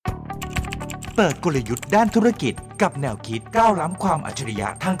ปิดกลยุทธ์ด้านธุรกิจกับแนวคิดก้าวล้ำความอัจฉริยะ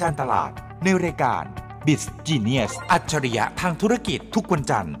ทางการตลาดในรายการ Biz Genius อัจฉริยะทางธุรกิจทุกวัน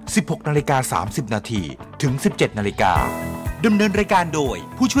จันทร์ 16:30 น.ถึง 17:00 น.ดำเนินรายการโดย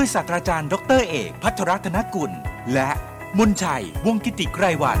ผู้ช่วยศาสตราจารย์ดร.เอกภัทรรัตนกุลและมนชัยวงศ์กิติไกร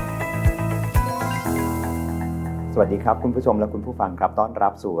วรรณสวัสดีครับคุณผู้ชมและคุณผู้ฟังครับต้อนรั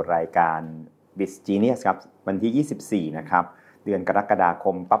บสู่รายการ Biz Genius ครับวันที่24นะครับเดือนกรกฎาค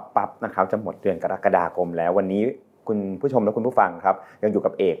มปั๊บนะครับจะหมดเดือนกรกฎาคมแล้ววันนี้คุณผู้ชมและคุณผู้ฟังครับยังอยู่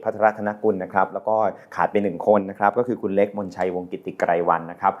กับเอกภัทรรัตนกุลนะครับแล้วก็ขาดไป1คนนะครับก็คือคุณเล็กมนชัยวงศ์กิติไกรวรรณ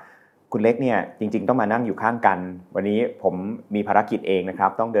นะครับคุณเล็กเนี่ยจริงๆต้องมานั่งอยู่ข้างกันวันนี้ผมมีภารกิจเองนะครับ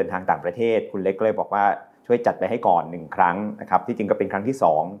ต้องเดินทางต่างประเทศคุณเล็กก็เลยบอกว่าช่วยจัดไปให้ก่อน1ครั้งนะครับที่จริงก็เป็นครั้งที่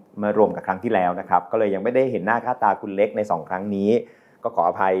2มารวมกับครั้งที่แล้วนะครับก็เลยยังไม่ได้เห็นหน้าค่าตาคุณเล็กใน2ครั้งนี้ก็ขอ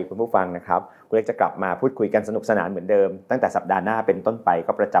อภัยคุณผู้ฟังนะครับคุณเล็กจะกลับมาพูดคุยกันสนุกสนานเหมือนเดิมตั้งแต่สัปดาห์หน้าเป็นต้นไป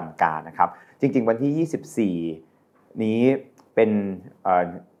ก็ประจำการนะครับจริงๆวันที่24นี้เป็น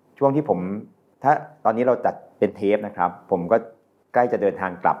ช่วงที่ผมถ้าตอนนี้เราจัดเป็นเทปนะครับผมก็ใกล้จะเดินทา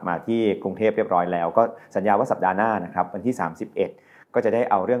งกลับมาที่กรุงเทพเรียบร้อยแล้วก็สัญญาว่าสัปดาห์หน้านะครับวันที่31ก็จะได้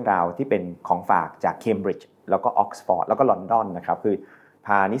เอาเรื่องราวที่เป็นของฝากจากเคมบริดจ์แล้วก็ออกซฟอร์ดแล้วก็ลอนดอนนะครับคือพ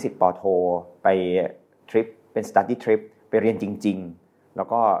านิสิตป.โทไปทริปเป็นสตั๊ดี้ทริปไปเรียนจริงๆแล้ว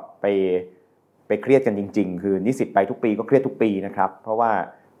ก็ไปเครียดกันจริงๆคือนิสิตไปทุกปีก็เครียดทุกปีนะครับเพราะว่า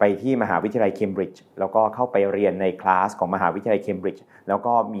ไปที่มหาวิทยาลัยเคมบริดจ์แล้วก็เข้าไปเรียนในคลาสของมหาวิทยาลัยเคมบริดจ์แล้ว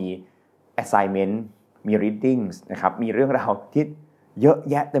ก็มี assignment มี readings นะครับมีเรื่องราวที่เยอะ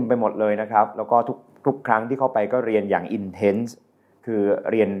แยะเต็มไปหมดเลยนะครับแล้วก็ทุกครั้งที่เข้าไปก็เรียนอย่าง intense คือ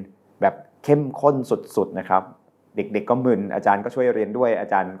เรียนแบบเข้มข้นสุดๆนะครับเด็กๆก็มึนอาจารย์ก็ช่วยเรียนด้วยอา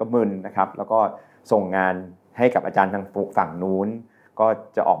จารย์ก็มึนนะครับแล้วก็ส่งงานให้กับอาจารย์ทางฝั่งนู้นก็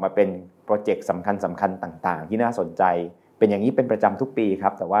จะออกมาเป็นโปรเจกต์สำคัญต่างๆที่น่าสนใจเป็นอย่างนี้เป็นประจำทุกปีครั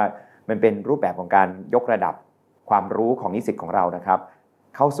บแต่ว่ามันเป็นรูปแบบของการยกระดับความรู้ของนิสิตของเรานะครับ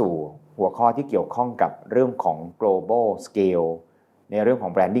เข้าสู่หัวข้อที่เกี่ยวข้องกับเรื่องของ global scale ในเรื่องขอ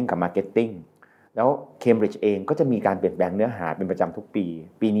ง branding กับ marketing แล้ว Cambridge เองก็จะมีการเปลี่ยนแปลงเนื้อหาเป็นประจำทุกปี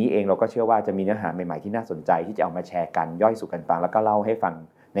ปีนี้เองเราก็เชื่อว่าจะมีเนื้อหาใหม่ๆที่น่าสนใจที่จะเอามาแชร์กันย่อยสู่กันฟังแล้วก็เล่าให้ฟัง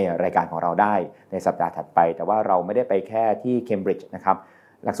ในรายการของเราได้ในสัปดาห์ถัดไปแต่ว่าเราไม่ได้ไปแค่ที่ Cambridge นะครับ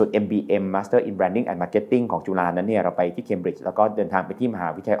หลักสูตร MBM Master in Branding and Marketing ของจุฬานั้นเนี่ยเราไปที่ Cambridge แล้วก็เดินทางไปที่มหา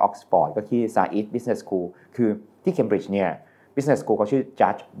วิทยาลัย Oxford ก็ที่ Saïd Business School คือที่ Cambridge เนี่ย Business School เขาชื่อ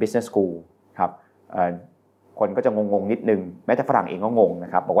Judge Business School ครับคนก็จะงงๆนิดนึงแม้แต่ฝรั่งเองก็งงน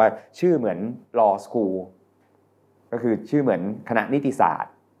ะครับบอกว่าชื่อเหมือน Law School ก็คือชื่อเหมือนคณะนิติศาสต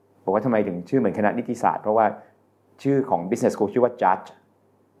ร์บอกว่าทำไมถึงชื่อเหมือนคณะนิติศาสตร์เพราะว่าชื่อของ Business School ชื่อว่า Judge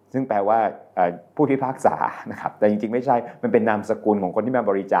ซึ่งแปลว่าผู้พิพากษานะครับแต่จริงๆไม่ใช่มันเป็นนามสกุลของคนที่มา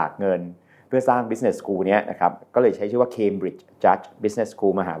บริจาคเงินเพื่อสร้าง Business School เนี้ยนะครับก็เลยใช้ชื่อว่า Cambridge Judge Business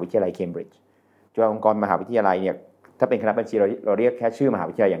School มหาวิทยาลัย Cambridge จุฬาลงกรณ์มหาวิทยาลัยเนี่ยถ้าเป็นคณะบัญชีเราเรียกแค่ชื่อมหา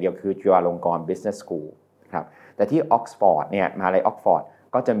วิทยาลัยอย่างเดียวคือจุฬาลงกรณ์ Business School ครับแต่ที่ Oxford เนี่ยมหาวิทยาลัย Oxford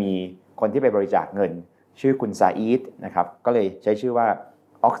ก็จะมีคนที่ไปบริจาคเงินชื่อคุณซาอีดนะครับก็เลยใช้ชื่อว่า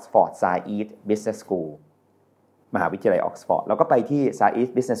Oxford Saïd Business Schoolมหาวิทยาลัยออกซฟอร์ดแล้วก็ไปที่ Saïd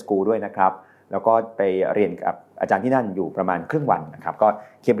Business School ด้วยนะครับแล้วก็ไปเรียนกับอาจารย์ที่นั่นอยู่ประมาณครึ่งวันนะครับก็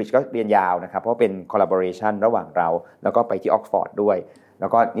Cambridge ก็เรียนยาวนะครับเพราะเป็น collaboration ระหว่างเราแล้วก็ไปที่ออกซฟอร์ดด้วยแล้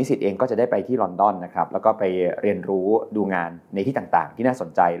วก็นิสิตเองก็จะได้ไปที่ลอนดอนนะครับแล้วก็ไปเรียนรู้ดูงานในที่ต่างๆที่น่าสน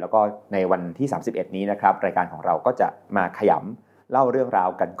ใจแล้วก็ในวันที่31นี้นะครับรายการของเราก็จะมาขยำเล่าเรื่องราว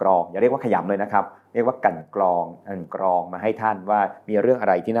กันกรองอย่าเรียกว่าขยำเลยนะครับเรียกว่ากันกรองมาให้ท่านว่ามีเรื่องอะ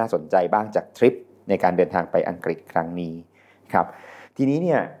ไรที่น่าสนใจบ้างจากทริปในการเดินทางไปอังกฤษครั้งนี้ครับทีนี้เ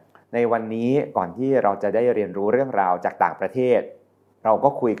นี่ยในวันนี้ก่อนที่เราจะได้เรียนรู้เรื่องราวจากต่างประเทศเราก็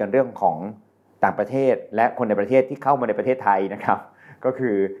คุยกันเรื่องของต่างประเทศและคนในประเทศที่เข้ามาในประเทศไทยนะครับก็คื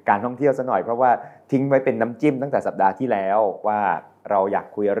อการท่องเที่ยวซะหน่อยเพราะว่าทิ้งไว้เป็นน้ำจิ้มตั้งแต่สัปดาห์ที่แล้วว่าเราอยาก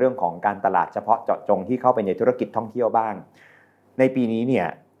คุยเรื่องของการตลาดเฉพาะเจาะจงที่เข้าไปในธุรกิจท่องเที่ยวบ้างในปีนี้เนี่ย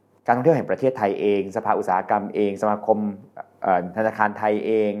การท่องเที่ยวแห่งประเทศไทยเองสภาอุตสาหกรรมเองสมาคมธนาคารไทยเ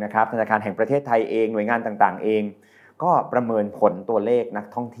องนะครับธนาคารแห่งประเทศไทยเองหน่วยงานต่างๆเองก็ประเมินผลตัวเลขนัก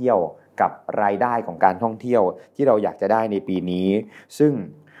ท่องเที่ยวกับรายได้ของการท่องเที่ยวที่เราอยากจะได้ในปีนี้ซึ่ง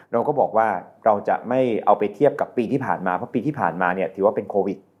เราก็บอกว่าเราจะไม่เอาไปเทียบกับปีที่ผ่านมาเพราะปีที่ผ่านมาเนี่ยถือว่าเป็นโค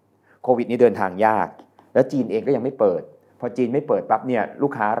วิดนี่เดินทางยากแล้วจีนเองก็ยังไม่เปิดพอจีนไม่เปิดปั๊บเนี่ยลู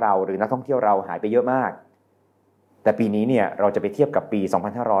กค้าเราหรือนักท่องเที่ยวเราหายไปเยอะมากแต่ปีนี้เนี่ยเราจะไปเทียบกับปี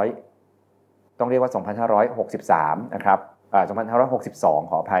2500ต้องเรียกว่า2563นะครับ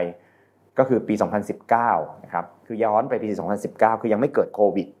2562ขออภัยก็คือปี2019นะครับคือย้อนไปปี2019คือยังไม่เกิดโค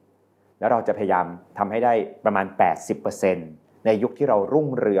วิดแล้วเราจะพยายามทำให้ได้ประมาณ 80% ในยุคที่เรารุ่ง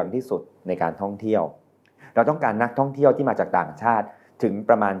เรืองที่สุดในการท่องเที่ยวเราต้องการนักท่องเที่ยวที่มาจากต่างชาติ ถึง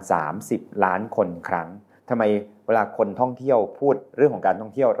ประมาณ30ล้านคนครั้งทำไมเวลาคนท่องเที่ยวพูดเรื่องของการท่อ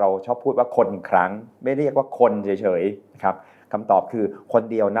งเที่ยวเราชอบพูดว่าคนครั้งไม่เรียกว่าคนเฉยๆนะครับคำตอบคือคน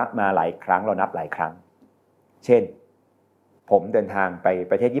เดียวนับมาหลายครั้งเรานับหลายครั้งเช่นผมเดินทางไป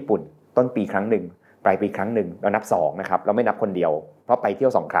ประเทศญี่ปุ่นต้นปีครั้งหนึ่งปลายปีครั้งหนึ่งเรานับ2นะครับเราไม่นับคนเดียวเพราะไปเที่ย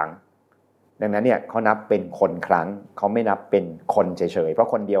ว2ครั้งดังนั้นเนี่ยเขานับเป็นคนครั้งเขาไม่นับเป็นคนเฉยๆเพราะ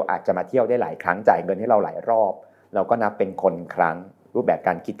คนเดียวอาจจะมาเที่ยวได้หลายครั้งจ่ายเงินให้เราหลายรอบเราก็นับเป็นคนครั้งรูปแบบก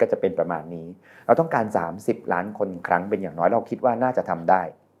ารคิดก็จะเป็นประมาณนี้เราต้องการ30ล้านคนครั้งเป็นอย่างน้อยเราคิดว่าน่าจะทำได้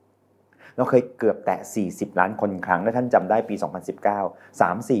เราเคยเกือบแตะ40ล้านคนครั้งและท่านจำได้ปี2019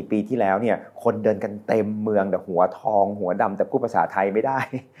 3-4 ปีที่แล้วเนี่ยคนเดินกันเต็มเมืองแต่หัวทองหัวดำแต่พูดภาษาไทยไม่ได้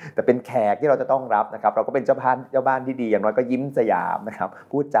แต่เป็นแขกที่เราจะต้องรับนะครับเราก็เป็นเจ้าบ้านที่ดีอย่างน้อยก็ยิ้มสยามนะครับ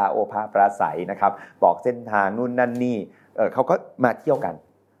พูดจาโอภาปราศัยนะครับบอกเส้นทางนู่นนั่นนี่เขาก็มาเที่ยวกัน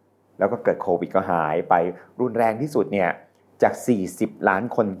แล้วก็เกิดโควิดก็หายไปรุนแรงที่สุดเนี่ยจาก40ล้าน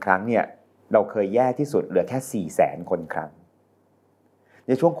คนครั้งเนี่ยเราเคยแย่ที่สุดเหลือแค่400,000คนครั้งใ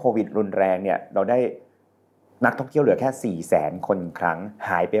นช่วงโควิดรุนแรงเนี่ยเราได้นักท่องเที่ยวเหลือแค่400,000คนครั้ง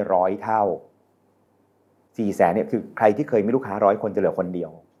หายไป100เท่า400,000เนี่ยคือใครที่เคยมีลูกค้า100คนจะเหลือคนเดีย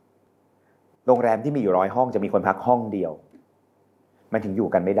วโรงแรมที่มีอยู่100ห้องจะมีคนพักห้องเดียวมันถึงอยู่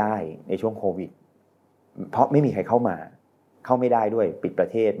กันไม่ได้ในช่วงโควิดเพราะไม่มีใครเข้าไม่ได้ด้วยปิดประ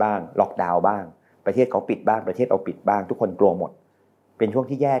เทศบ้างล็อกดาวน์บ้างประเทศเขาปิดบ้างประเทศเราปิดบ้างทุกคนกลัวหมดเป็นช่วง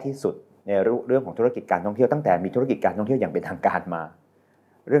ที่แย่ที่สุดในเรื่องของธุรกิจการท่องเที่ยวตั้งแต่มีธุรกิจการท่องเที่ยวอย่างเป็นทางการมา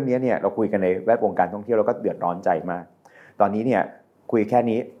เรื่องนี้เนี่ยเราคุยกันในแวดวงการท่องเที่ยวแล้วก็เดือดร้อนใจมากตอนนี้เนี่ยคุยแค่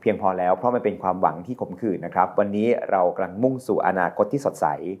นี้เพียงพอแล้วเพราะมันเป็นความหวังที่ขมขื่นนะครับวันนี้เรากำลังมุ่งสู่อนาคตที่สดใส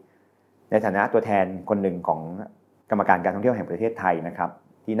ในฐานะตัวแทนคนหนึ่งของกรรมการการท่องเที่ยวแห่งประเทศไทยนะครับ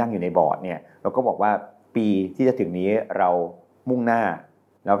ที่นั่งอยู่ในบอร์ดเนี่ยเราก็บอกว่าปีที่จะถึงนี้เรามุ่งหน้า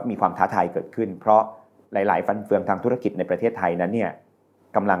แล้วมีความท้าทายเกิดขึ้นเพราะหลายๆฟันเฟืองทางธุรกิจในประเทศไทยนั้นเนี่ย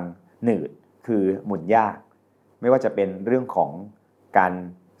กำลังหนืดคือหมุนยากไม่ว่าจะเป็นเรื่องของการ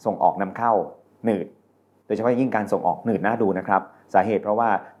ส่งออกนำเข้าหนืดโดยเฉพาะยิ่งการส่งออกหนืดน่าดูนะครับสาเหตุเพราะว่า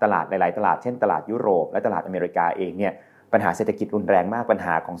ตลาดหลายๆตลาดเช่นตลาดยุโรปและตลาดอเมริกาเองเนี่ยปัญหาเศรษฐกิจรุนแรงมากปัญห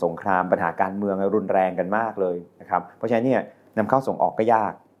าของสงครามปัญหาการเมืองรุนแรงกันมากเลยนะครับเพราะฉะนั้นเนี่ยนำเข้าส่งออกก็ย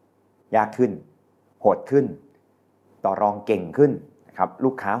ากขึ้นโหดขึ้นต่อรองเก่งขึ้นนะครับลู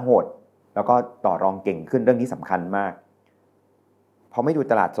กค้าโหดแล้วก็ต่อรองเก่งขึ้นเรื่องนี้สำคัญมากพอไม่ดู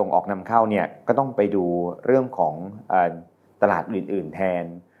ตลาดส่งออกนำเข้าเนี่ยก็ต้องไปดูเรื่องของตลาดอื่นๆแทน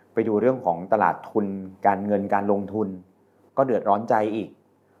ไปดูเรื่องของตลาดทุนการเงินการลงทุนก็เดือดร้อนใจอีก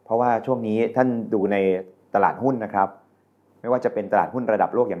เพราะว่าช่วงนี้ท่านดูในตลาดหุ้นนะครับไม่ว่าจะเป็นตลาดหุ้นระดับ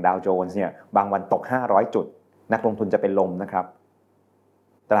โลกอย่างดาวโจนส์เนี่ยบางวันตก500จุดนักลงทุนจะเป็นลมนะครับ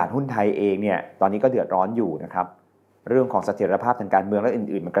ตลาดหุ้นไทยเองเนี่ยตอนนี้ก็เดือดร้อนอยู่นะครับเรื่องของเสถียรภาพทางการเมืองและ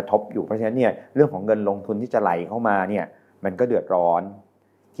อื่นๆมันกระทบอยู่เพราะฉะนั้นเนี่ยเรื่องของเงินลงทุนที่จะไหลเข้ามาเนี่ยมันก็เดือดร้อน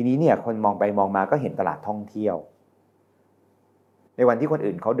ทีนี้เนี่ยคนมองไปมองมาก็เห็นตลาดท่องเที่ยวในวันที่คน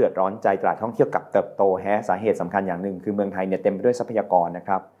อื่นเขาเดือดร้อนใจตลาดท่องเที่ยวกลับเติบโตสาเหตุสำคัญอย่างหนึ่งคือเมืองไทยเนี่ยเต็มไปด้วยทรัพยากรนะค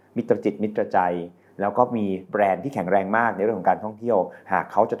รับมิตรจิตมิตรใจแล้วก็มีแบรนด์ที่แข็งแรงมากในเรื่องของการท่องเที่ยวหาก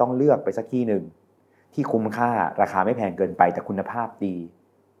เขาจะต้องเลือกไปสักที่หนึ่งที่คุ้มค่าราคาไม่แพงเกินไปแต่คุณภาพดี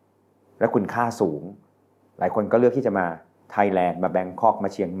และคุณค่าสูงหลายคนก็เลือกที่จะมาไทยแลนด์มาแบงคอกมา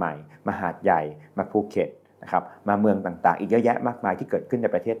เชียงใหม่มาหาดใหญ่มาภูเก็ตนะครับมาเมืองต่างๆอีกเยอะแยะมากมายที่เกิดขึ้นใน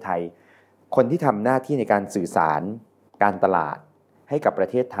ประเทศไทยคนที่ทำหน้าที่ในการสื่อสารการตลาดให้กับประ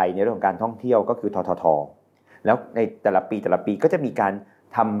เทศไทยในเรื่องของการท่องเที่ยวก็คือททท.แล้วในแต่ละปีก็จะมีการ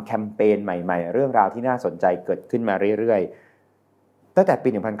ทำแคมเปญใหม่ๆเรื่องราวที่น่าสนใจเกิดขึ้นมาเรื่อยๆตั้งแต่ปี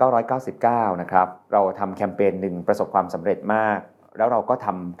 1999 นะครับเราทำแคมเปญหนึ่งประสบความสำเร็จมากแล้วเราก็ท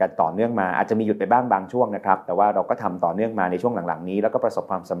ำกันต่อเนื่องมาอาจจะมีหยุดไปบ้างบางช่วงนะครับแต่ว่าเราก็ทำต่อเนื่องมาในช่วงหลังๆนี้แล้วก็ประสบ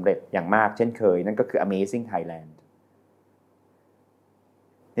ความสำเร็จอย่างมากเช่นเคยนั่นก็คือ Amazing Thailand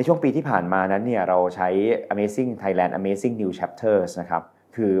ในช่วงปีที่ผ่านมานั้นเนี่ยเราใช้ Amazing Thailand Amazing New Chapters นะครับ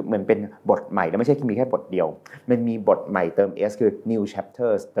คือมันเป็นบทใหม่แล้วไม่ใช่มีแค่บทเดียวมันมีบทใหม่เติม S คือ New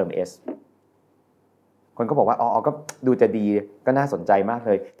Chapters เติม S คนก็บอกว่าก็ดูจะดีก็น่าสนใจมากเ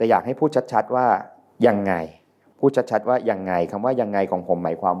ลยแต่อยากให้พูดชัดๆว่ายังไงพูดชัดๆว่ายังไงคำว่ายังไงของผมหม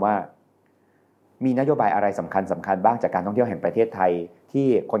ายความว่ามีนโยบายอะไรสำคัญบ้างจากการท่องเที่ยวแห่งประเทศไทยที่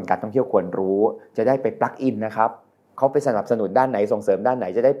คนการท่องเที่ยวควรรู้จะได้ไปปลั๊กอินนะครับเขาไปสนับสนุนด้านไหนส่งเสริมด้านไหน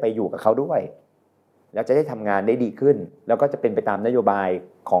จะได้ไปอยู่กับเขาด้วยแล้วจะได้ทำงานได้ดีขึ้นแล้วก็จะเป็นไปตามนโยบาย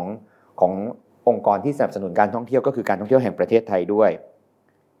ขององค์กรที่สนับสนุนการท่องเที่ยวก็คือการท่องเที่ยวแห่งประเทศไทยด้วย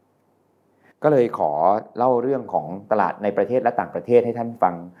ก็เลยขอเล่าเรื่องของตลาดในประเทศและต่างประเทศให้ท่านฟั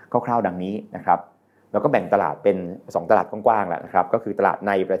งคร่าวๆดังนี้นะครับแล้วก็แบ่งตลาดเป็น2ตลาดกว้างๆแล้วนะครับก็คือตลาดใ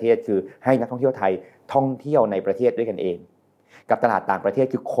นประเทศคือให้นักท่องเที่ยวไทยท่องเที่ยวในประเทศด้วยกันเองกับตลาดต่างประเทศ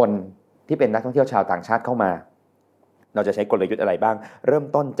คือคนที่เป็นนักท่องเที่ยวชาวต่างชาติเข้ามา เราจะใช้กลยุทธ์อะไรบ้างเริ่ม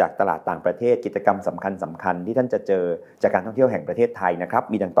ต้นจากตลาดต่างประเทศกิจกรรมสำคัญที่ท่านจะเจอจากการท่องเที่ยวแห่งประเทศไทยนะครับ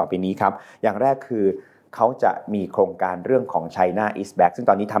มีดังต่อไปนี้ครับอย่างแรกคือเขาจะมีโครงการเรื่องของ China is back ซึ่ง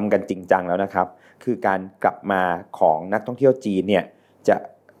ตอนนี้ทำกันจริงจังแล้วนะครับคือการกลับมาของนักท่องเที่ยวจีนเนี่ยจะ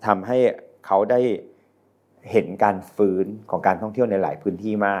ทำให้เขาได้เห็นการฟื้นของการท่องเที่ยวในหลายพื้น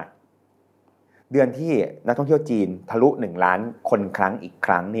ที่มากเดือนที่นักท่องเที่ยวจีนทะลุ1ล้านคนครั้งอีกค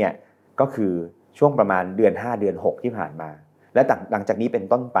รั้งเนี่ยก็คือช่วงประมาณเดือน5เดือน6ที่ผ่านมาและหลังจากนี้เป็น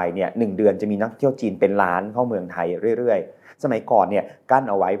ต้นไปเนี่ย1เดือนจะมีนักท่องเที่ยวจีนเป็นล้านเข้าเมืองไทยเรื่อยๆสมัยก่อนเนี่ยกั้น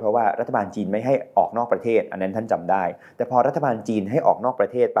เอาไว้เพราะว่ารัฐบาลจีนไม่ให้ออกนอกประเทศอันนั้นท่านจำได้แต่พอรัฐบาลจีนให้ออกนอกประ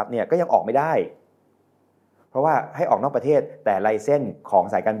เทศปั๊บเนี่ยก็ยังออกไม่ได้เพราะว่าให้ออกนอกประเทศแต่ไลเซนส์ของ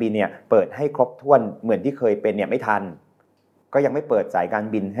สายการบินเนี่ยเปิดให้ครบถ้วนเหมือนที่เคยเป็นเนี่ยไม่ทันก็ยังไม่เปิดสายการ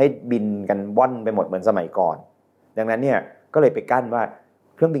บินให้บินกันว่อนไปหมดเหมือนสมัยก่อนดังนั้นเนี่ยก็เลยไปกั้นว่า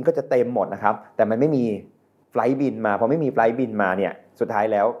เครื่องบินก็จะเต็มหมดนะครับแต่มันไม่มีไฟลท์บินมาพอไม่มีไฟลท์บินมาเนี่ยสุดท้าย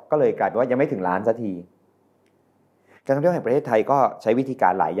แล้วก็เลยกลายเป็นว่ายังไม่ถึงล้านสักทีการท่องเที่ยวแห่งประเทศไทยก็ใช้วิธีกา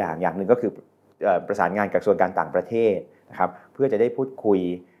รหลายอย่างหนึ่งก็คือประสานงานกับกระทรวงการต่างประเทศนะครับเพื่อจะได้พูดคุย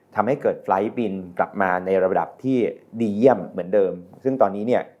ทำให้เกิดไฟลท์บินกลับมาในระดับที่ดีเยี่ยมเหมือนเดิมซึ่งตอนนี้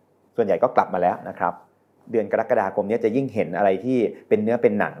เนี่ยส่วนใหญ่ก็กลับมาแล้วนะครับเดือนกรกฎาคมนี้จะยิ่งเห็นอะไรที่เป็นเนื้อเป็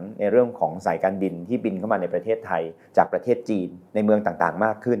นหนังในเรื่องของสายการบินที่บินเข้ามาในประเทศไทยจากประเทศจีนในเมืองต่างๆม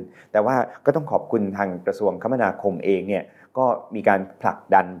ากขึ้นแต่ว่าก็ต้องขอบคุณทางกระทรวงคมนาคมเองเนี่ยก็มีการผลัก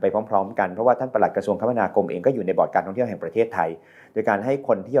ดันไปพร้อมๆกันเพราะว่าท่านปลัดกระทรวงคมนาคมเองก็อยู่ในบอร์ดการท่องเที่ยวแห่งประเทศไทยโดยการให้ค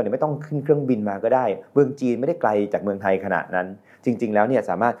นเที่ยวเนี่ยไม่ต้องขึ้นเครื่องบินมาก็ได้เมืองจีนไม่ได้ไกลจากเมืองไทยขนาดนั้นจริงๆแล้วเนี่ย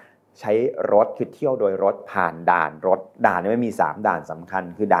สามารถใช้รถคือเที่ยวโดยรถผ่านด่านเนี่ยไม่มี3ด่านสำคัญ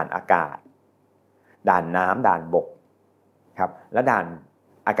คือด่านอากาศด่านน้ำด่านบกครับและด่าน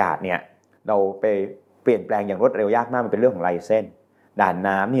อากาศเนี่ยเราไปเปลี่ยนแปลงอย่างรวดเร็วยากมากมันเป็นเรื่องของไลเซนส์ด่าน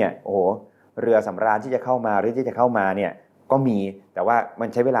น้ำเนี่ยโอ้โหเรือสำราญที่จะเข้ามาหรือที่จะเข้ามาเนี่ยก็มีแต่ว่ามัน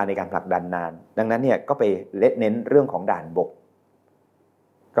ใช้เวลาในการผลักดันนานดังนั้นเนี่ยก็ไปเน้นเรื่องของด่านบก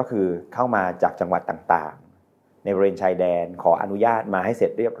ก็คือเข้ามาจากจังหวัดต่างๆในบริเวณชายแดนขออนุญาตมาให้เสร็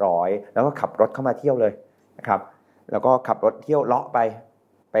จเรียบร้อยแล้วก็ขับรถเข้ามาเที่ยวเลยนะครับแล้วก็ขับรถเที่ยวเลาะไป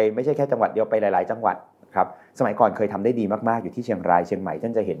ไม่ใช่แค่จังหวัดเดียวไปหลายๆจังหวัดครับสมัยก่อนเคยทำได้ดีมากๆอยู่ที่เชียงรายเชียงใหม่ท่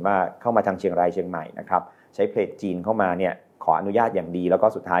านจะเห็นว่าเข้ามาทางเชียงรายเชียงใหม่นะครับใช้เพลทจีนเข้ามาเนี่ยขออนุญาตอย่างดีแล้วก็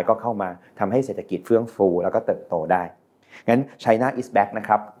สุดท้ายก็เข้ามาทำให้เศรษฐกิจเฟื่องฟูแล้วก็เติบโตได้งั้น China is back นะค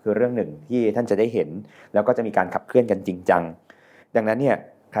รับคือเรื่องหนึ่งที่ท่านจะได้เห็นแล้วก็จะมีการขับเคลื่อนกันจริงจังดังนั้นเนี่ย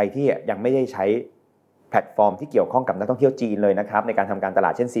ใครที่ยังไม่ได้ใช้แพลตฟอร์มที่เกี่ยวข้องกับนักท่องเที่ยวจีนเลยนะครับในการทำการตลา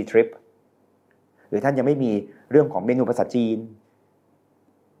ดเช่น C-Trip หรือท่านยังไม่มีเรื่องของเมนูภาษาจีน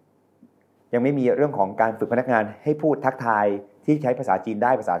ยังไม่มีเรื่องของการฝึกพนักงานให้พูดทักทายที่ใช้ภาษาจีนไ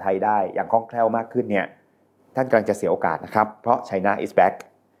ด้ภาษาไทยได้อย่างคล่องแคล่วมากขึ้นเนี่ยท่านกำลังจะเสียโอกาสนะครับเพราะ China is back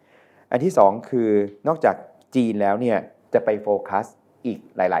อันที่2คือนอกจากจีนแล้วเนี่ยจะไปโฟกัสอีก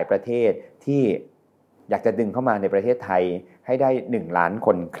หลายๆประเทศที่อยากจะดึงเข้ามาในประเทศไทยให้ได้1ล้านค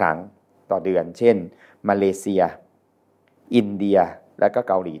นครั้งต่อเดือนเช่นมาเลเซียอินเดียและก็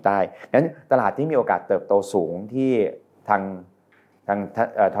เกาหลีใต้นั้นตลาดที่มีโอกาสเติบโตสูงที่ทางท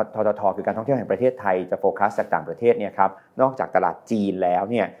ทท.คือการท่องเที่ยวแห่งประเทศไทยจะโฟกัสจากต่างประเทศเนี่ยครับนอกจากตลาดจีนแล้ว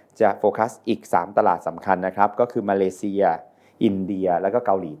เนี่ยจะโฟกัสอีก3ตลาดสำคัญนะครับก็คือมาเลเซียอินเดียแล้วก็เ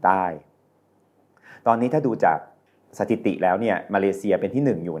กาหลีใต้ตอนนี้ถ้าดูจากสถิติแล้วเนี่ยมาเลเซียเป็น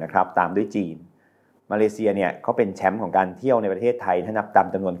ที่1อยู่นะครับตามด้วยจีนมาเลเซียเนี่ยเขาเป็นแชมป์ของการเที่ยวในประเทศไทยถ้านับตาม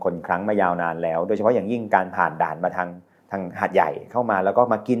จำนวนคนครั้งมายาวนานแล้วโดยเฉพาะอย่างยิ่งการผ่านด่านมาทางหาดใหญ่เข้ามาแล้วก็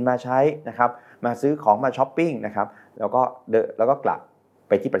มากินมาใช้นะครับมาซื้อของมาช้อปปิ้งนะครับแล้วก็กลับไ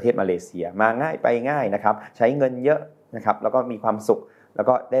ปที่ประเทศมาเลเซียมาง่ายไปง่ายนะครับใช้เงินเยอะนะครับแล้วก็มีความสุขแล้ว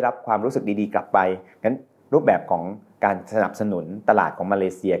ก็ได้รับความรู้สึกดีๆกลับไปงั้นรูปแบบของการสนับสนุนตลาดของมาเล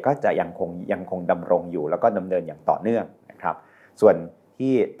เซียก็จะยังคงดำรงอยู่แล้วก็ดำเนินอย่างต่อเนื่องนะครับส่วน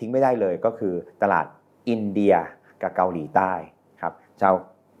ที่ทิ้งไม่ได้เลยก็คือตลาดอินเดียกับเกาหลีใต้ครับชาว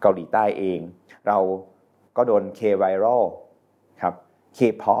เกาหลีใต้เองเราก็โดน K-viral ครับ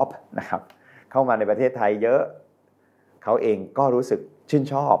K-pop นะครับเข้ามาในประเทศไทยเยอะเขาเองก็รู้สึกชื่น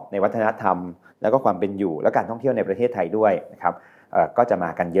ชอบในวัฒนธรรมแล้วก็ความเป็นอยู่และการท่องเที่ยวในประเทศไทยด้วยนะครับก็จะมา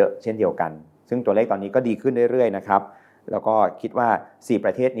กันเยอะเช่นเดียวกันซึ่งตัวเลขตอนนี้ก็ดีขึ้นเรื่อยๆนะครับแล้วก็คิดว่า4ป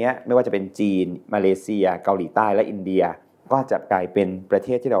ระเทศนี้ไม่ว่าจะเป็นจีนมาเลเซียเกาหลีใต้และอินเดียก็จะกลายเป็นประเท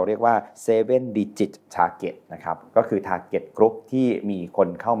ศที่เราเรียกว่า 7 digit target นะครับก็คือ target group ที่มีคน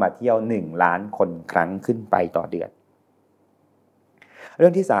เข้ามาเที่ยว1ล้านคนครั้งขึ้นไปต่อเดือนเรื่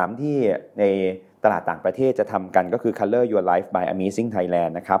องที่3ที่ในตลาดต่างประเทศจะทำกันก็คือ Color Your Life by Amazing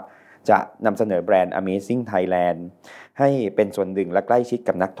Thailand นะครับจะนำเสนอแบรนด์ Amazing Thailand ให้เป็นส่วนหนึ่งและใกล้ชิด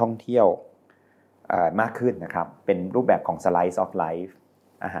กับนักท่องเที่ยวมากขึ้นนะครับเป็นรูปแบบของ Slice of Life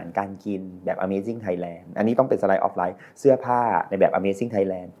อาหารการกินแบบ Amazing Thailand อันนี้ต้องเป็น Slice of Life เสื้อผ้าในแบบ Amazing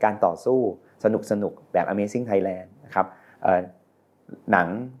Thailand การต่อสู้สนุกแบบ Amazing Thailand นะครับหนัง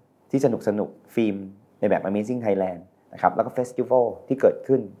ที่สนุกฟิล์มในแบบ Amazing Thailand นะครับแล้วก็เฟสติวัลที่เกิด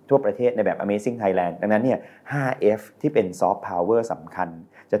ขึ้นทั่วประเทศในแบบ Amazing Thailand ดังนั้นเนี่ย 5F ที่เป็นซอฟต์พาวเวอร์สำคัญ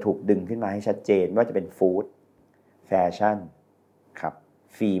จะถูกดึงขึ้นมาให้ชัดเจนว่าจะเป็นฟู้ดแฟชั่นครับ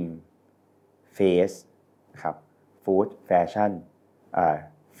ฟิล์มเฟสครับฟู้ดแฟชั่น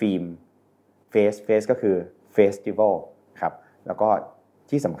ฟิล์มเฟสก็คือเฟสติวัลครับแล้วก็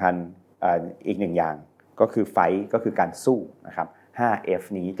ที่สำคัญอีกหนึ่งอย่างก็คือไฟท์ก็คือการสู้นะครับ 5F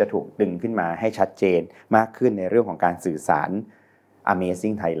นี้จะถูกดึงขึ้นมาให้ชัดเจนมากขึ้นในเรื่องของการสื่อสาร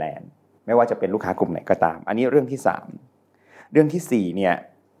Amazing Thailand ไม่ว่าจะเป็นลูกค้ากลุ่มไหนก็ตามอันนี้เรื่องที่3เรื่องที่4เนี่ย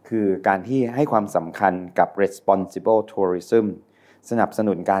คือการที่ให้ความสำคัญกับ responsible tourism สนับส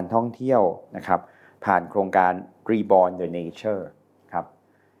นุนการท่องเที่ยวนะครับผ่านโครงการ Reborn the Nature ครับ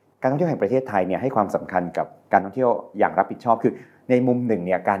การท่องเที่ยวแห่งประเทศไทยเนี่ยให้ความสำคัญกับการท่องเที่ยวอย่างรับผิดชอบคือในมุมหนึ่งเ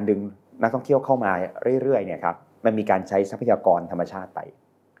นี่ยการดึงนักท่องเที่ยวเข้ามาเรื่อยๆเนี่ยครับมันมีการใช้ทรัพยากรธรรมชาติไป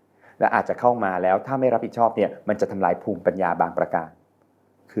และอาจจะเข้ามาแล้วถ้าไม่รับผิดชอบเนี่ยมันจะทำลายภูมิปัญญาบางประการ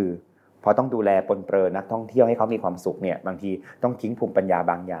คือพอต้องดูแลปนเปื้อนนักท่องเที่ยวให้เขามีความสุขเนี่ยบางทีต้องทิ้งภูมิปัญญา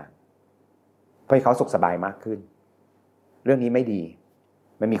บางอย่างเพื่อให้เขาสุขสบายมากขึ้นเรื่องนี้ไม่ดี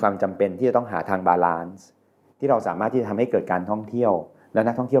มันมีความจำเป็นที่จะต้องหาทางบาลานซ์ที่เราสามารถที่จะทำให้เกิดการท่องเที่ยวและ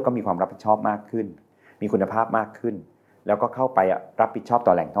นักท่องเที่ยวก็มีความรับผิดชอบมากขึ้นมีคุณภาพมากขึ้นแล้วก็เข้าไปรับผิดชอบ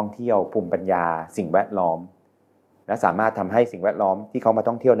ต่อแหล่งท่องเที่ยวภูมิปัญญาสิ่งแวดล้อมและสามารถทำให้สิ่งแวดล้อมที่เขามา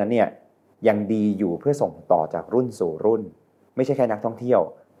ท่องเที่ยวนั้นเนี่ยยังดีอยู่เพื่อส่งต่อจากรุ่นสู่รุ่นไม่ใช่แค่นักท่องเที่ยว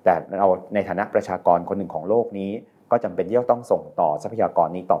แต่เราในฐานะประชากรคนหนึ่งของโลกนี้ก็จำเป็นที่จะต้องส่งต่อทรัพยากร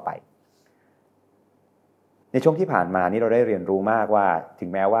นี้ต่อไปในช่วงที่ผ่านมานี่เราได้เรียนรู้มากว่าถึง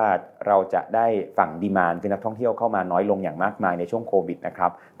แม้ว่าเราจะได้ฝั่งดีมานด์คือนักท่องเที่ยวเข้ามาน้อยลงอย่างมากมายในช่วงโควิดนะครั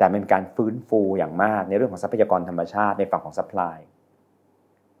บแต่เป็นการฟื้นฟูอย่างมากในเรื่องของทรัพยากรธรรมชาติในฝั่งของซัพพลาย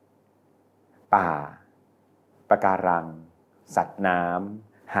ป่าปะการังสัตว์น้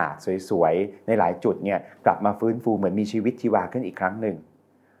ำหาดสวยๆในหลายจุดเนี่ยกลับมาฟื้นฟูเหมือนมีชีวิตชีวาขึ้นอีกครั้งหนึ่ง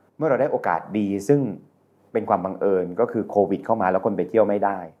เมื่อเราได้โอกาสดีซึ่งเป็นความบังเอิญก็คือโควิดเข้ามาแล้วคนไปเที่ยวไม่ไ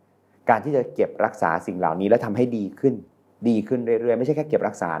ด้การที่จะเก็บรักษาสิ่งเหล่านี้และทำให้ดีขึ้นเรื่อยๆไม่ใช่แค่เก็บ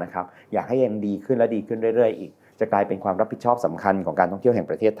รักษานะครับอยากให้ยังดีขึ้นและดีขึ้นเรื่อยๆอีกจะกลายเป็นความรับผิดชอบสำคัญของการท่องเที่ยวแห่ง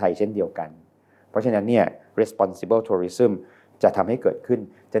ประเทศไทยเช่นเดียวกันเพราะฉะนั้นเนี่ย responsible tourism จะทำให้เกิดขึ้น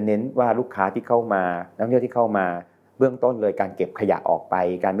จะเน้นว่าลูกค้าที่เข้ามานักท่องเที่ยวที่เข้ามาเบื้องต้นเลยการเก็บขยะออกไป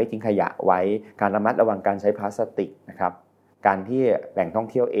การไม่ทิ้งขยะไว้การระมัดระวังการใช้พลาสติกนะครับการที่แหล่งท่อง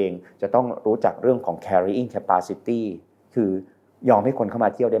เที่ยวเองจะต้องรู้จักเรื่องของ carrying capacity คือยอมให้คนเข้ามา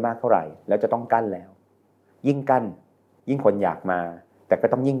เที่ยวได้มากเท่าไหร่แล้วจะต้องกั้นแล้วยิ่งกั้นยิ่งคนอยากมาแต่ก็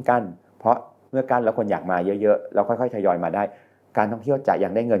ต้องยิ่งกั้นเพราะเมื่อกั้นแล้วคนอยากมาเยอะๆแล้วค่อยๆทยอยมาได้การท่องเที่ยวจะยั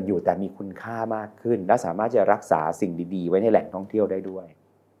งได้เงินอยู่แต่มีคุณค่ามากขึ้นและสามารถจะรักษาสิ่งดีๆไว้ในแหล่งท่องเที่ยวได้ด้วย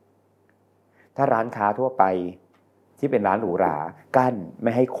ถ้าร้านค้าทั่วไปที่เป็นร้านหรูหรากั้นไ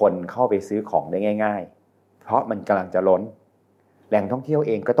ม่ให้คนเข้าไปซื้อของได้ง่ายๆเพราะมันกำลังจะล้นแหล่งท่องเที่ยวเ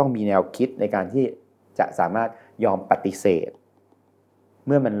องก็ต้องมีแนวคิดในการที่จะสามารถยอมปฏิเสธเ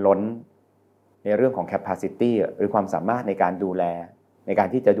มื่อมันล้นในเรื่องของ capacity หรือความสามารถในการดูแลในการ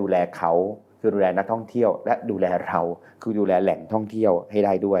ที่จะดูแลเขาคือดูแลนักท่องเที่ยวและดูแลเราคือดูแลแหล่งท่องเที่ยวให้ไ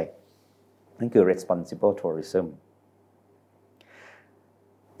ด้ด้วยนั่นคือ responsible tourism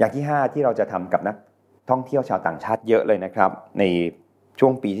อย่างที่5ที่เราจะทำกับนักท่องเที่ยวชาวต่างชาติเยอะเลยนะครับในช่ว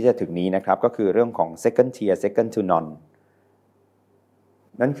งปีที่จะถึงนี้นะครับก็คือเรื่องของ second tier second to none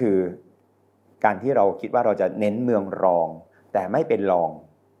นั่นคือการที่เราคิดว่าเราจะเน้นเมืองรองแต่ไม่เป็นรอง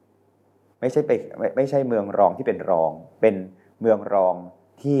ไม่ใช่เมืองรองที่เป็นรองเป็นเมืองรอง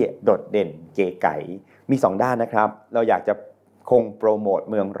ที่โดดเด่นเก๋ไก๋มี2ด้านนะครับเราอยากจะคงโปรโมท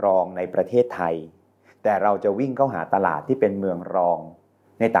เมืองรองในประเทศไทยแต่เราจะวิ่งเข้าหาตลาดที่เป็นเมืองรอง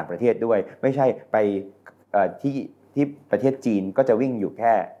ในต่างประเทศด้วยไม่ใช่ไปที่ประเทศจีนก็จะวิ่งอยู่แ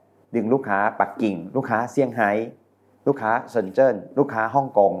ค่ดึงลูกค้าปักกิ่งลูกค้าเซี่ยงไฮ้ลูกค้าเซินเจิ้นลูกค้าฮ่อง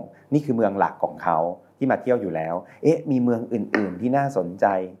กงนี่คือเมืองหลักของเขาที่มาเที่ยวอยู่แล้วมีเมืองอื่นๆที่น่าสนใจ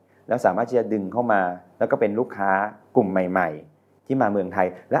แล้วสามารถที่จะดึงเข้ามาแล้วก็เป็นลูกค้ากลุ่มใหม่ๆที่มาเมืองไทย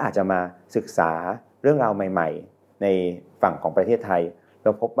และอาจจะมาศึกษาเรื่องราวใหม่ๆในฝั่งของประเทศไทยเร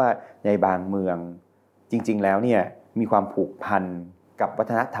าพบว่าในบางเมืองจริงๆแล้วเนี่ยมีความผูกพันกับวั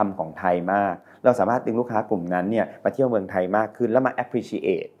ฒนธรรมของไทยมากเราสามารถดึงลูกค้ากลุ่มนั้นเนี่ยมาเที่ยวเมืองไทยมากขึ้นแล้วมา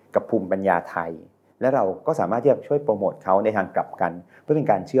appreciate กับภูมิปัญญาไทยและเราก็สามารถที่จะช่วยโปรโมทเขาในทางกลับกันเพื่อเป็น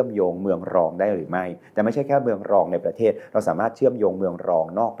การเชื่อมโยงเมืองรองได้หรือไม่แต่ไม่ใช่แค่เมืองรองในประเทศเราสามารถเชื่อมโยงเมืองรอง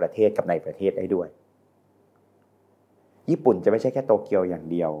นอกประเทศกับในประเทศได้ด้วยญี่ปุ่นจะไม่ใช่แค่โตเกียวอย่าง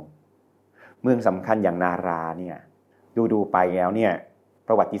เดียวเมืองสำคัญอย่างนาราเนี่ยดูไปแล้วเนี่ยพ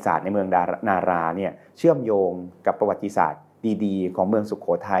ประวัติศาสตร์ในเมืองนาราเนี่ยเชื่อมโยงกับประวัติศาสตร์ดีๆของเมืองสุโข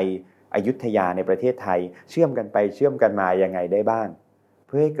ทัยอยุธยาในประเทศไทยเชื่อมกันไปเชื่อมกันมายังไงได้บ้างเ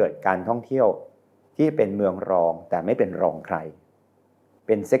พื่อให้เกิดการท่องเที่ยวที่เป็นเมืองรองแต่ไม่เป็นรองใครเ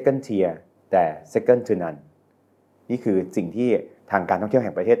ป็น second tier แต่ second to none นี่คือสิ่งที่ทางการท่องเที่ยวแ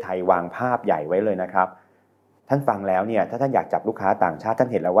ห่งประเทศไทยวางภาพใหญ่ไว้เลยนะครับท่านฟังแล้วเนี่ยถ้าท่านอยากจับลูกค้าต่างชาติท่าน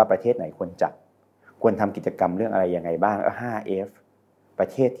เห็นแล้วว่าประเทศไหนควรจับควรทำกิจกรรมเรื่องอะไรยังไงบ้าง5F ประ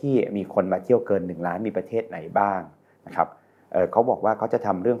เทศที่มีคนมาเที่ยวเกิน1ล้านมีประเทศไหนบ้างนะครับเขาบอกว่าเขาจะท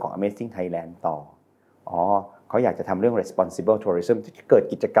ำเรื่องของ Amazing Thailand ต่อเขาอยากจะทำเรื่อง Responsible Tourism ที่เกิด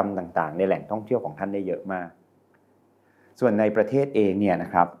กิจกรรมต่างๆในแหล่งท่องเที่ยวของท่านได้เยอะมากส่วนในประเทศเองเนี่ยน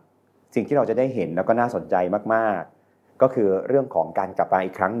ะครับสิ่งที่เราจะได้เห็นแล้วก็น่าสนใจมากๆก็คือเรื่องของการกลับมา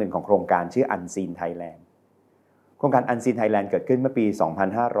อีกครั้งหนึ่งของโครงการชื่อ Unseen Thailand โครงการ Unseen Thailand เกิดขึ้นเมื่อปี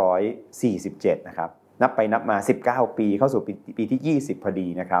 2547 นะครับนับไปนับมา19ปีเข้าสู่ปีที่20พอดี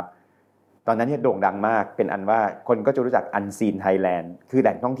นะครับตอนนั้นเนี่ยโด่งดังมากเป็นอันว่าคนก็จะรู้จัก Unseen Thailand คือแห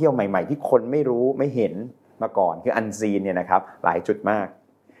ล่งท่องเที่ยวใหม่ๆที่คนไม่รู้ไม่เห็นมาก่อนคือ Unseen เนี่ยนะครับหลายจุดมาก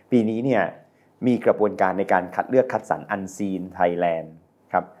ปีนี้เนี่ยมีกระบวนการในการคัดเลือกคัดสรร Unseen Thailand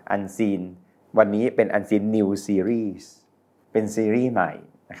ครับ Unseen วันนี้เป็น Unseen New Series เป็นซีรีส์ใหม่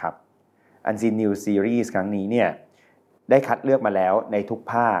นะครับ Unseen New Series ครั้งนี้เนี่ยได้คัดเลือกมาแล้วในทุก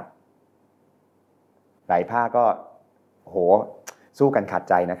ภาคหลายภาคก็โหสู้กันขาด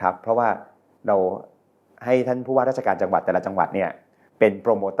ใจนะครับเพราะว่าเราให้ท่านผู้ว่าราชการจังหวัดแต่ละจังหวัดเนี่ยเป็นโป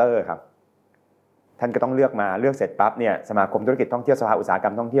รโมเตอร์ครับท่านก็ต้องเลือกเสร็จปั๊บเนี่ยสมาคมธุรกิจท่องเที่ยวสภาอุตสาหกร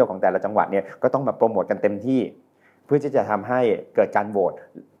รมท่องเที่ยวของแต่ละจังหวัดเนี่ยก็ต้องมาโปรโมทกันเต็มที่เพื่อที่จะทำให้เกิดการโหวต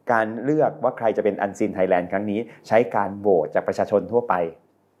การเลือกว่าใครจะเป็น Unseen Thailand ครั้งนี้ใช้การโหวตจากประชาชนทั่วไป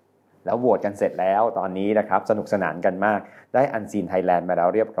แล้วโหวตกันเสร็จแล้วตอนนี้นะครับสนุกสนานกันมากได้ Unseen Thailand มาแล้ว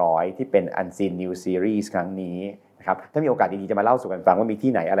เรียบร้อยที่เป็น Unseen New Series ครั้งนี้นะครับถ้ามีโอกาสดีๆจะมาเล่าสู่กันฟังว่ามี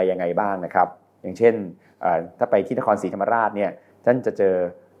ที่ไหนอะไรยังไงบ้างนะครับอย่างเช่นถ้าไปที่นครศรีธรรมราชเนี่ยท่านจะเจอ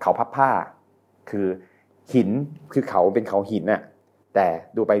เขาพับผ้าคือหินคือเขาเป็นเขาหินน่ะแต่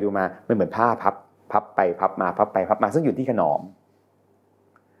ดูไปดูมามันเหมือนผ้าพับไปพับมาพับไปพับมาซึ่งอยู่ที่ขนอม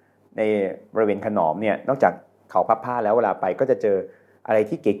ในบริเวณขนอมเนี่ยนอกจากเขาพับผ้าแล้วเวลาไปก็จะเจออะไร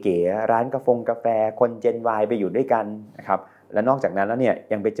ที่เก๋ๆร้านกาแฟคนเจน Y ไปอยู่ด้วยกันนะครับและนอกจากนั้นแล้วเนี่ย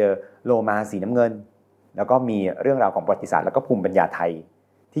ยังไปเจอโลมาสีน้ำเงินแล้วก็มีเรื่องราวของประวัติศาสตร์แล้วก็ภูมิปัญญาไทย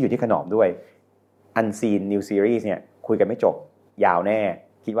ที่อยู่ที่ขนอมด้วย Unseen New Series เนี่ยคุยกันไม่จบยาวแน่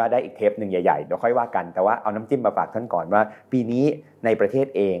คิดว่าได้อีกเทปนึงใหญ่ๆเดี๋ยวค่อยว่ากันแต่ว่าเอาน้ำจิ้มมาฝากท่านก่อนว่าปีนี้ในประเทศ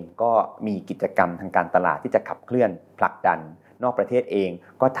เองก็มีกิจกรรมทางการตลาดที่จะขับเคลื่อนผลักดันนอกประเทศเอง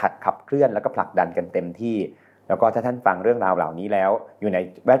ก็ขับเคลื่อนแล้วก็ผลักดันกันเต็มที่แล้วก็ถ้าท่านฟังเรื่องราวเหล่านี้แล้วอยู่ใน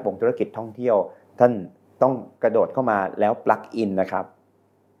แวดวงธุรกิจท่องเที่ยวท่านต้องกระโดดเข้ามาแล้วปลั๊กอินนะครับ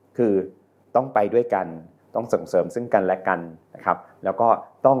คือต้องไปด้วยกันต้องส่งเสริมซึ่งกันและกันนะครับแล้วก็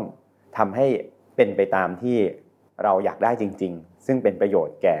ต้องทำให้เป็นไปตามที่เราอยากได้จริงๆซึ่งเป็นประโยช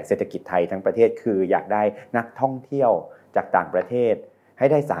น์แก่เศรษฐกิจไทยทั้งประเทศคืออยากได้นักท่องเที่ยวจากต่างประเทศให้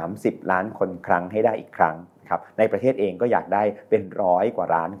ได้30ล้านคนครั้งให้ได้อีกครั้งครับในประเทศเองก็อยากได้เป็น100กว่า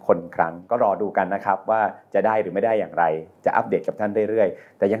ล้านคนครั้งก็รอดูกันนะครับว่าจะได้หรือไม่ได้อย่างไรจะอัปเดตกับท่านเรื่อย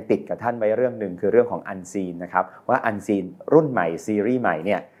ๆแต่ยังติดกับท่านไว้เรื่องนึงคือเรื่องของ Unseen นะครับว่า Unseen รุ่นใหม่ซีรีส์ใหม่เ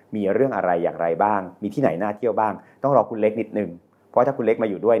นี่ยมีเรื่องอะไรอย่างไรบ้างมีที่ไหนน่าเที่ยวบ้างต้องรอคุณเล็กนิดนึงเพราะถ้าคุณเล็กมา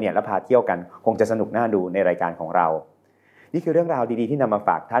อยู่ด้วยเนี่ยแล้วพาเที่ยวกันคงจะสนุกน่าดูในรายการของเรานี่คือเรื่องราวดีๆที่นำมาฝ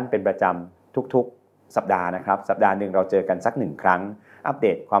ากท่านเป็นประจำทุกๆสัปดาห์นะครับสัปดาห์นึงเราเจอกันสัก1ครั้งอัปเด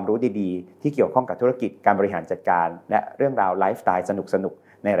ตความรู้ดีๆที่เกี่ยวข้องกับธุรกิจการบริหารจัดการและเรื่องราวไลฟ์สไตล์สนุก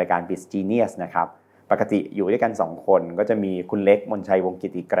ๆในรายการ Biz Genius นะครับปกติอยู่ด้วยกัน2คนก็จะมีคุณเล็กมนชัยวงศ์กิ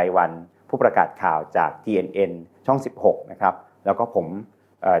ติไกรวรรณผู้ประกาศข่าวจาก TNN ช่อง16นะครับแล้วก็ผม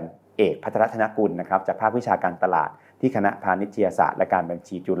เอกภัทรธนกุลนะครับจากภาควิชาการตลาดที่คณะพาณิชยศาสตร์และการบัญ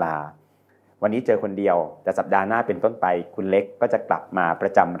ชีจุฬาวันนี้เจอคนเดียวแต่สัปดาห์หน้าเป็นต้นไปคุณเล็กก็จะกลับมาปร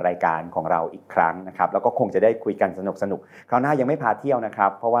ะจำรายการของเราอีกครั้งนะครับแล้วก็คงจะได้คุยกันสนุกคราวหน้ายังไม่พาเที่ยวนะครั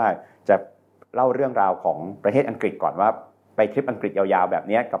บเพราะว่าจะเล่าเรื่องราวของประเทศอังกฤษก่อนว่าไปทริปอังกฤษยาวๆแบบ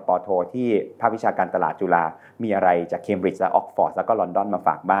นี้กับปโทที่ภาควิชาการตลาดจุฬามีอะไรจากเคมบริดจ์และออกฟอร์ดแล้วก็ลอนดอนมาฝ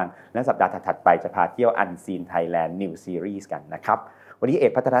ากบ้างและสัปดาห์ถัดๆไปจะพาเที่ยว Unseen Thailand New Series กันนะครับวันนี้เอ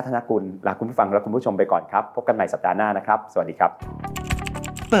กภัทรธนกุลลาคุณผู้ฟังและคุณผู้ชมไปก่อนครับพบกันใหม่สัปดาห์หน้านะครับสวัสดีครับ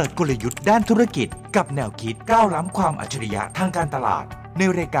เปิดกลยุทธ์ด้านธุรกิจกับแนวคิดก้าวล้ำความอัจฉริยะทางการตลาดใน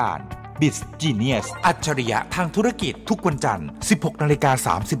รายการ Biz Genius อัจฉริยะทางธุรกิจทุกวันจันทร์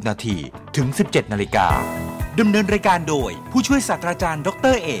 16:30 น.ถึง 17:00 น.ดำเนินรายการโดยผู้ช่วยศาสตราจารย์ด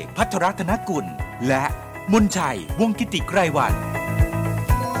ร.เอกภัทรธนกุลและมนชัยวงศ์กิติไกรวรรณ